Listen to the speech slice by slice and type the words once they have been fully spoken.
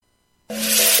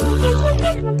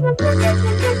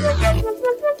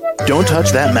Don't touch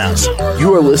that mouse.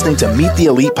 You are listening to Meet the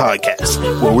Elite Podcast,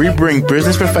 where we bring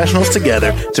business professionals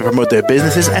together to promote their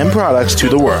businesses and products to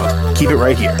the world. Keep it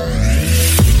right here.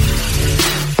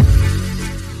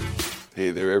 Hey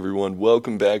there, everyone.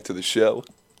 Welcome back to the show.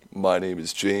 My name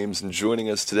is James, and joining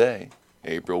us today,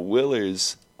 April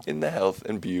Willars in the health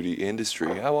and beauty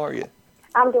industry. How are you?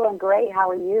 I'm doing great. How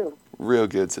are you? Real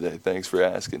good today. Thanks for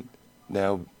asking.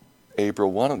 Now,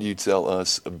 April, why don't you tell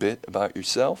us a bit about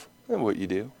yourself and what you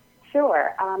do?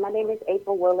 Sure. My name is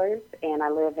April Willars, and I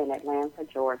live in Atlanta,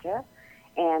 Georgia.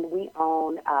 And we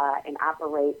own and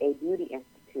operate a beauty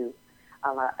institute.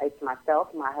 It's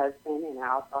myself, my husband, and I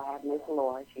also have Miss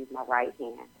Laura. She's my right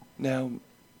hand. Now,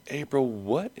 April,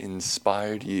 what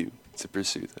inspired you to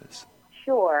pursue this?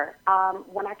 Sure.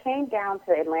 When I came down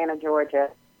to Atlanta, Georgia,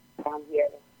 down here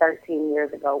 13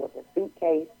 years ago with a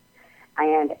suitcase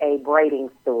and a braiding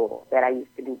stool that I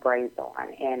used to do braids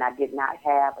on, and I did not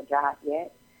have a job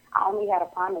yet. I only had a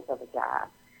promise of a job.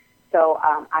 So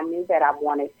I knew that I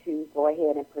wanted to go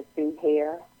ahead and pursue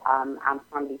hair. I'm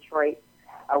from Detroit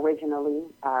originally,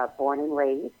 born and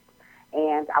raised,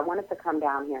 and I wanted to come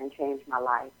down here and change my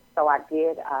life. So I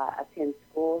did attend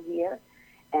school here,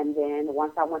 and then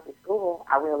once I went to school,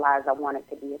 I realized I wanted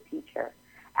to be a teacher.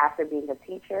 After being a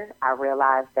teacher, I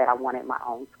realized that I wanted my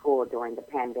own school during the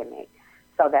pandemic.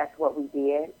 So that's what we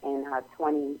did. In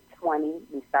 2020,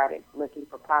 we started looking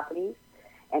for properties.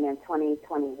 And in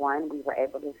 2021, we were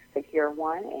able to secure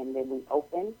one, and then we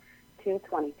opened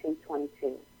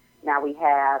 2/22/22. Now we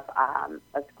have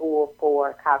a school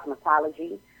for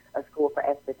cosmetology, a school for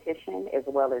esthetician, as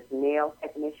well as nail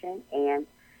technician and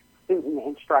student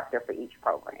instructor for each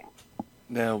program.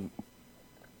 Now,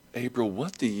 April,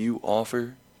 what do you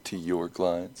offer to your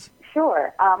clients?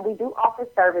 Sure. We do offer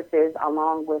services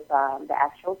along with the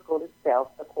actual school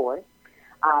itself, the course.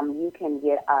 You can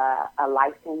get a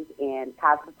license in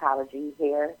cosmetology,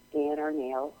 hair, skin, or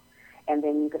nails, and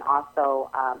then you can also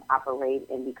operate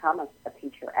and become a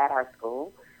teacher at our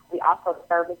school. We also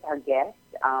service our guests.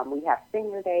 We have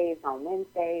senior days on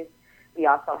Wednesdays. We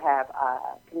also have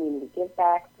community give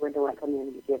backs. We're doing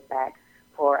community give back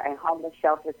for a homeless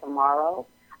shelter tomorrow,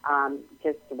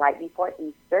 just right before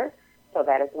Easter. So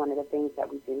that is one of the things that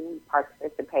we do. We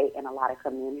participate in a lot of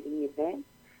community events.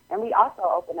 And we also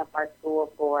open up our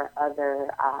school for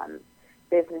other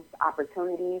business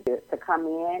opportunities to come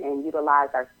in and utilize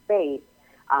our space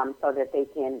so that they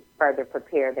can further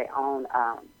prepare their own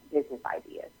business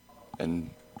ideas. And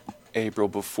April,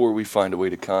 before we find a way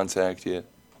to contact you,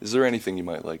 is there anything you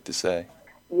might like to say?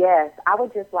 Yes, I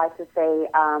would just like to say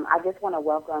I just want to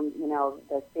welcome,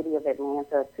 the city of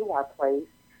Atlanta to our place.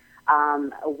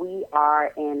 We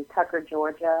are in Tucker,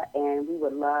 Georgia, and we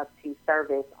would love to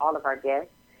service all of our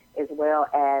guests, as well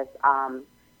as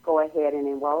go ahead and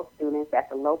enroll students at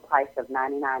the low price of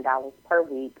 $99 per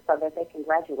week so that they can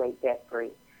graduate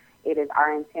debt-free. It is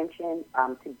our intention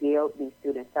to build these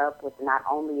students up with not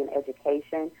only an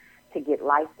education to get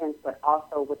licensed, but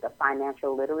also with the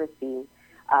financial literacy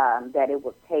that it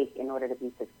will take in order to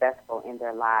be successful in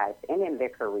their lives and in their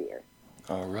careers.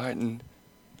 All right, and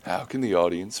how can the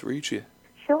audience reach you?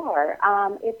 Sure.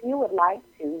 If you would like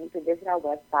to, you can visit our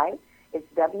website. It's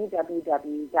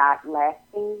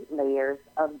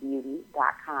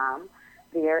www.lastinglayersofbeauty.com.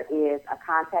 There is a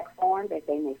contact form that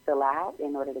they may fill out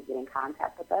in order to get in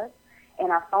contact with us. And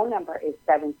our phone number is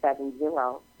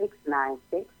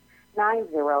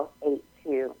 770-696-9082.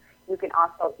 You can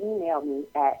also email me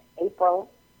at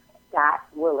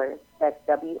april.willars, that's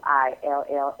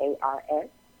WILLARS,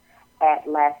 at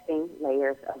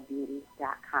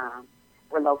lastinglayersofbeauty.com.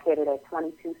 We're located at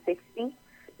 2260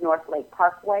 North Lake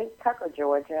Parkway, Tucker,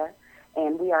 Georgia,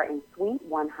 and we are in Suite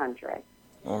 100.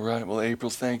 All right. Well, April,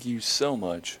 thank you so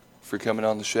much for coming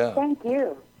on the show. Thank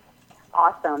you.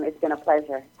 Awesome. It's been a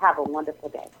pleasure. Have a wonderful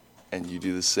day. And you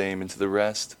do the same, and to the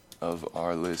rest of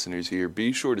our listeners here,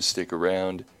 be sure to stick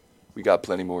around. We got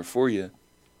plenty more for you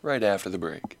right after the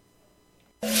break.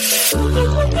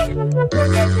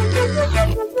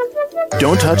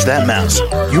 Don't touch that mouse.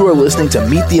 You are listening to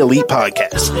Meet the Elite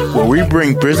Podcast, where we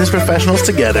bring business professionals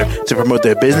together to promote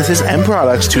their businesses and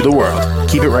products to the world.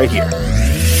 Keep it right here.